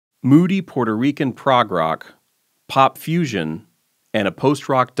moody Puerto Rican prog rock, pop fusion, and a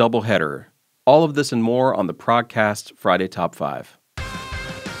post-rock doubleheader. All of this and more on the Progcast Friday Top 5.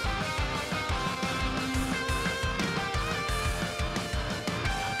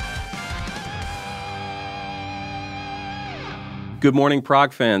 Good morning,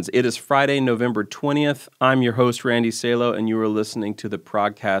 prog fans. It is Friday, November 20th. I'm your host, Randy Salo, and you are listening to the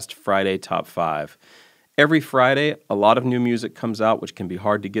Progcast Friday Top 5. Every Friday, a lot of new music comes out, which can be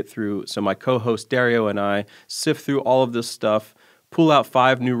hard to get through, so my co-host Dario and I sift through all of this stuff, pull out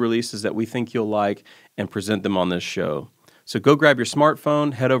 5 new releases that we think you'll like, and present them on this show. So go grab your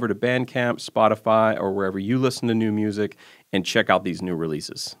smartphone, head over to Bandcamp, Spotify, or wherever you listen to new music, and check out these new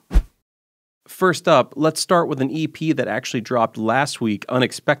releases. First up, let's start with an EP that actually dropped last week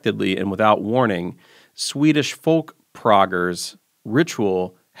unexpectedly and without warning. Swedish folk proggers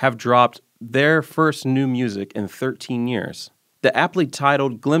Ritual have dropped their first new music in 13 years. The aptly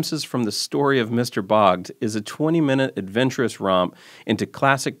titled Glimpses from the Story of Mr. Bogd is a 20-minute adventurous romp into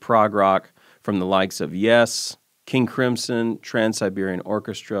classic prog rock from the likes of Yes, King Crimson, Trans-Siberian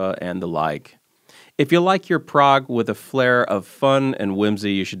Orchestra, and the like. If you like your prog with a flair of fun and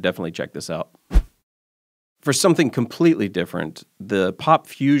whimsy, you should definitely check this out. For something completely different, the pop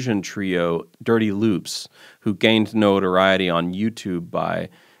fusion trio Dirty Loops, who gained notoriety on YouTube by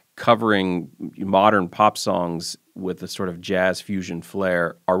covering modern pop songs with a sort of jazz fusion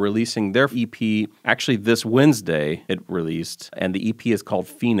flair, are releasing their EP, actually this Wednesday it released, and the EP is called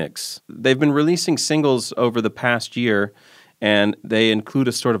Phoenix. They've been releasing singles over the past year, and they include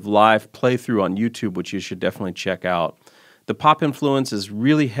a sort of live playthrough on YouTube, which you should definitely check out. The pop influence is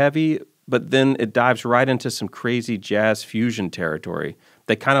really heavy, but then it dives right into some crazy jazz fusion territory.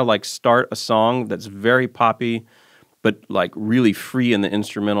 They kind of like start a song that's very poppy, but like really free in the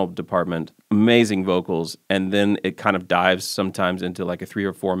instrumental department, amazing vocals, and then it kind of dives sometimes into like a 3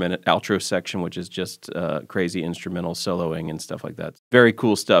 or 4 minute outro section, which is just crazy instrumental soloing and stuff like that. Very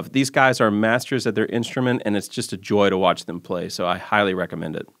cool stuff. These guys are masters at their instrument, and it's just a joy to watch them play, so I highly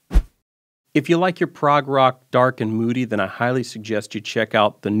recommend it. If you like your prog rock dark and moody, then I highly suggest you check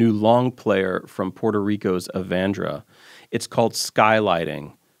out the new long player from Puerto Rico's Avandra. It's called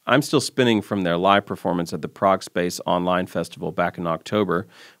Skylighting. I'm still spinning from their live performance at the Progspace online festival back in October,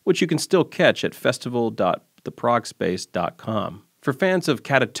 which you can still catch at festival.theprogspace.com. For fans of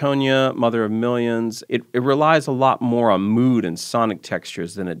Catatonia, Mother of Millions, it relies a lot more on mood and sonic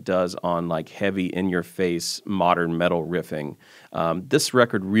textures than it does on like heavy in-your-face modern metal riffing. This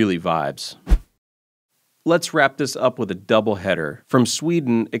record really vibes. Let's wrap this up with a doubleheader. From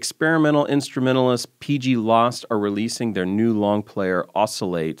Sweden, experimental instrumentalists pg.lost are releasing their new long player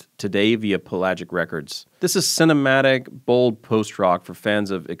Oscillate today via Pelagic Records. This is cinematic, bold post-rock for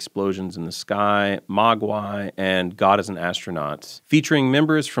fans of Explosions in the Sky, Mogwai, and God is an Astronaut, featuring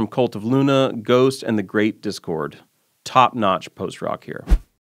members from Cult of Luna, Ghost, and The Great Discord. Top-notch post-rock here.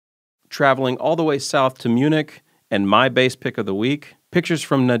 Traveling all the way south to Munich, and my bass pick of the week, Pictures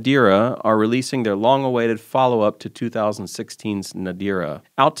from Nadira are releasing their long-awaited follow-up to 2016's Nadira.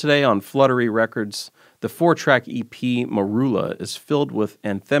 Out today on Fluttery Records, the 4-track EP Morula is filled with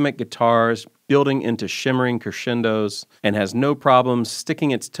anthemic guitars building into shimmering crescendos and has no problem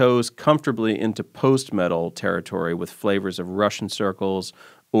sticking its toes comfortably into post-metal territory with flavors of Russian circles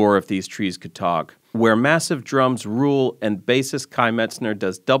or If These Trees Could Talk, where massive drums rule and bassist Kai Metzner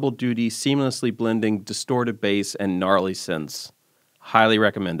does double duty, seamlessly blending distorted bass and gnarly synths. Highly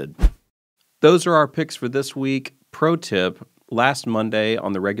recommended. Those are our picks for this week. Pro tip, last Monday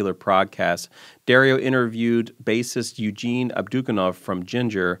on the regular Progcast, Dario interviewed bassist Eugene Abdukanov from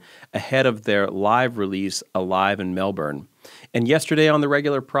Ginger ahead of their live release, Alive in Melbourne. And yesterday on the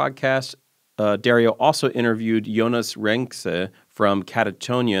regular Progcast, Dario also interviewed Jonas Renkse from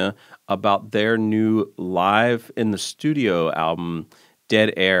Catatonia about their new live in the studio album,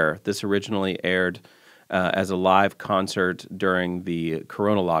 Dead Air. This originally aired as a live concert during the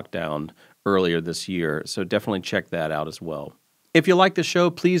Corona lockdown earlier this year, so definitely check that out as well. If you like the show,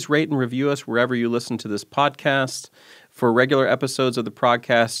 please rate and review us wherever you listen to this podcast. For regular episodes of the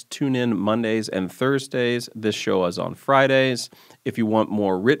Progcast, tune in Mondays and Thursdays. This show is on Fridays. If you want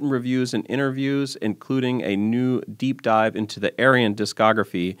more written reviews and interviews, including a new deep dive into the Aryan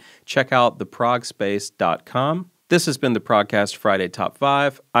discography, check out theprogspace.com. This has been the Progcast Friday Top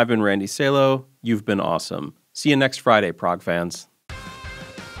 5. I've been Randy Salo. You've been awesome. See you next Friday, prog fans.